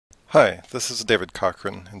Hi, this is David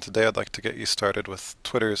Cochran, and today I'd like to get you started with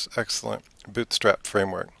Twitter's excellent Bootstrap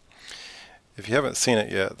framework. If you haven't seen it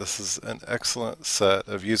yet, this is an excellent set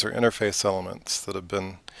of user interface elements that have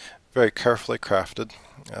been very carefully crafted.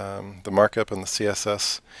 The markup and the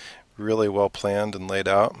CSS really well planned and laid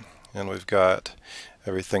out, and we've got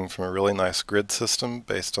everything from a really nice grid system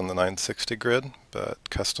based on the 960 grid, but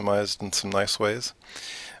customized in some nice ways.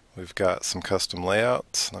 We've got some custom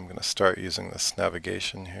layouts, and I'm going to start using this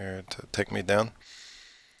navigation here to take me down.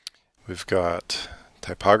 We've got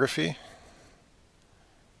typography,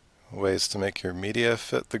 ways to make your media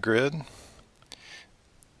fit the grid,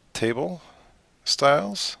 table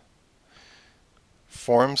styles,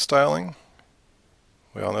 form styling.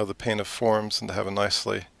 We all know the pain of forms, and to have a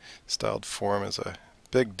nicely styled form is a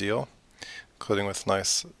big deal, including with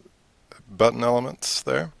nice button elements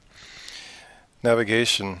there.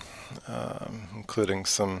 Navigation, including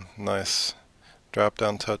some nice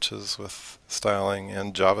drop-down touches with styling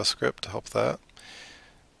and JavaScript to help that.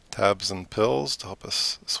 Tabs and pills to help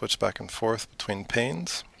us switch back and forth between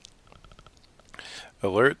panes.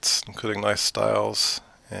 Alerts, including nice styles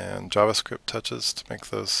and JavaScript touches to make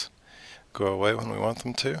those go away when we want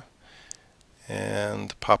them to.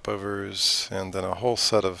 And popovers, and then a whole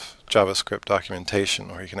set of JavaScript documentation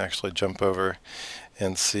where you can actually jump over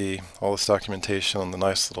and see all this documentation on the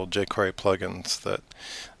nice little jQuery plugins that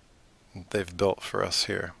they've built for us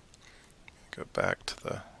here. Go back to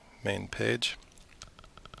the main page.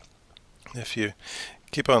 If you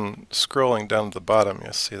keep on scrolling down to the bottom,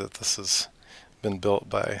 you'll see that this has been built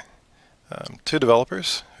by two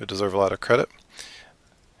developers who deserve a lot of credit.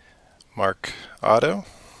 Mark Otto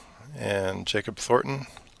and Jacob Thornton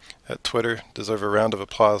at Twitter deserve a round of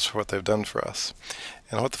applause for what they've done for us.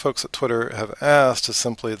 And what the folks at Twitter have asked is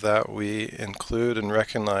simply that we include and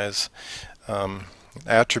recognize,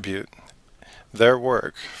 attribute their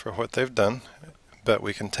work for what they've done, but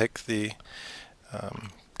we can take the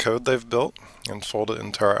code they've built and fold it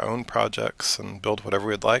into our own projects and build whatever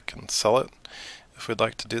we'd like and sell it if we'd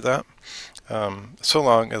like to do that. So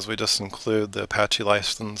long as we just include the Apache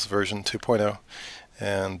license version 2.0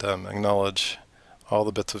 and acknowledge all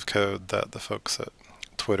the bits of code that the folks at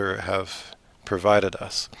Twitter have provided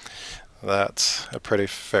us. That's a pretty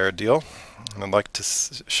fair deal. And I'd like to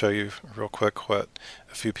show you real quick what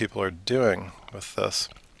a few people are doing with this.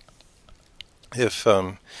 If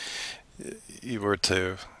you were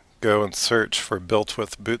to go and search for built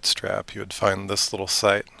with Bootstrap, you would find this little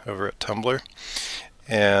site over at Tumblr.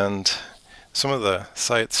 And some of the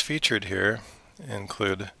sites featured here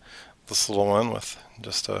include this little one with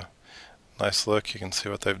just a nice look. You can see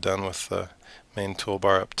what they've done with the main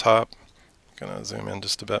toolbar up top. I'm going to zoom in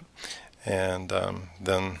just a bit. And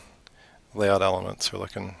then layout elements are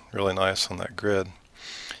looking really nice on that grid.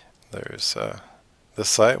 There's this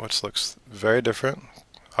site, which looks very different.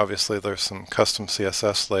 Obviously there's some custom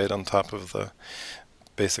CSS laid on top of the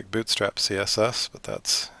basic Bootstrap CSS, but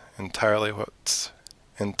that's entirely what's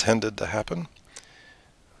intended to happen.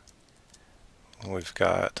 We've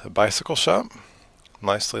got a bicycle shop,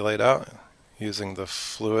 nicely laid out using the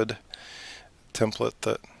fluid template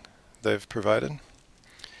that they've provided.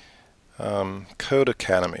 Code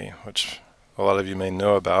Academy, which a lot of you may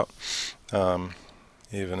know about,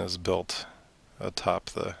 even is built atop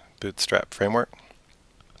the Bootstrap framework.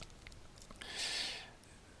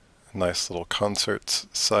 Nice little concerts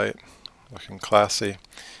site, looking classy.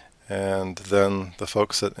 And then the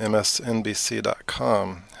folks at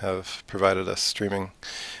msnbc.com have provided a streaming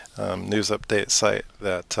news update site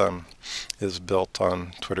that is built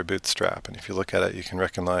on Twitter Bootstrap. And if you look at it, you can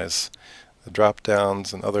recognize the drop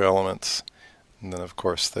downs and other elements. And then of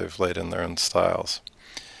course they've laid in their own styles.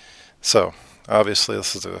 So obviously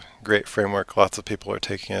this is a great framework. Lots of people are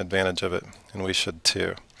taking advantage of it, and we should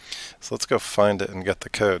too. So let's go find it and get the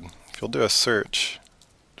code. If you'll do a search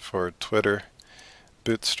for Twitter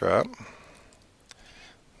Bootstrap,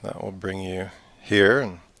 that will bring you here,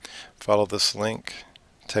 and follow this link.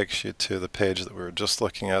 It takes you to the page that we were just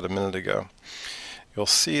looking at a minute ago. You'll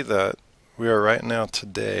see that we are right now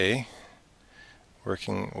today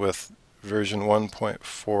working with version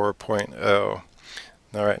 1.4.0.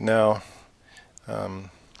 Now right now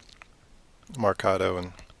Mark Otto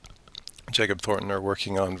and Jacob Thornton are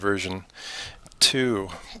working on version 2,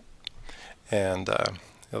 and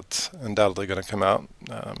it's undoubtedly going to come out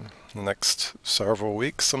in the next several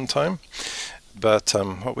weeks sometime. But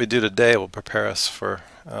what we do today will prepare us for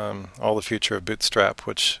all the future of Bootstrap,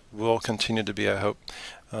 which will continue to be, I hope,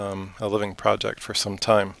 a living project for some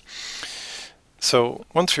time. So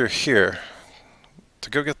once you're here, to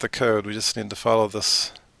go get the code, we just need to follow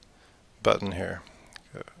this button here.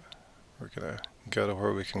 We're going to go to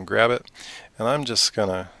where we can grab it, and I'm just going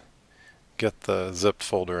to get the zip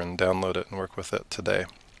folder and download it and work with it today.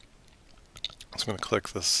 So I'm going to click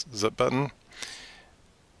this zip button,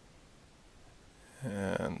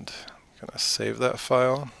 and I'm going to save that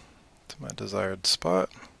file to my desired spot,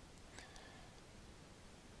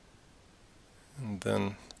 and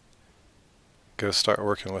then go start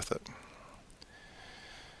working with it.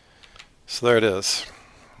 So there it is.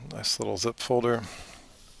 Nice little zip folder.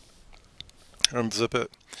 Unzip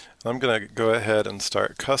it. I'm going to go ahead and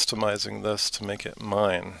start customizing this to make it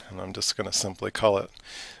mine, and I'm just going to simply call it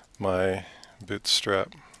my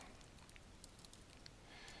Bootstrap.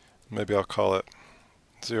 Maybe I'll call it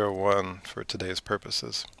 01 for today's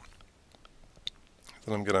purposes.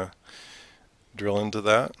 Then I'm going to drill into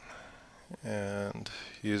that and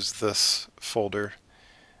use this folder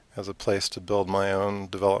as a place to build my own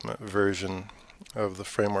development version of the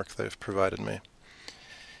framework they've provided me.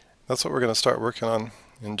 That's what we're going to start working on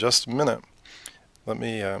in just a minute. Let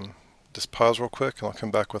me just pause real quick, and I'll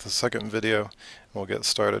come back with a second video, and we'll get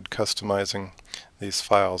started customizing these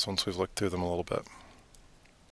files once we've looked through them a little bit.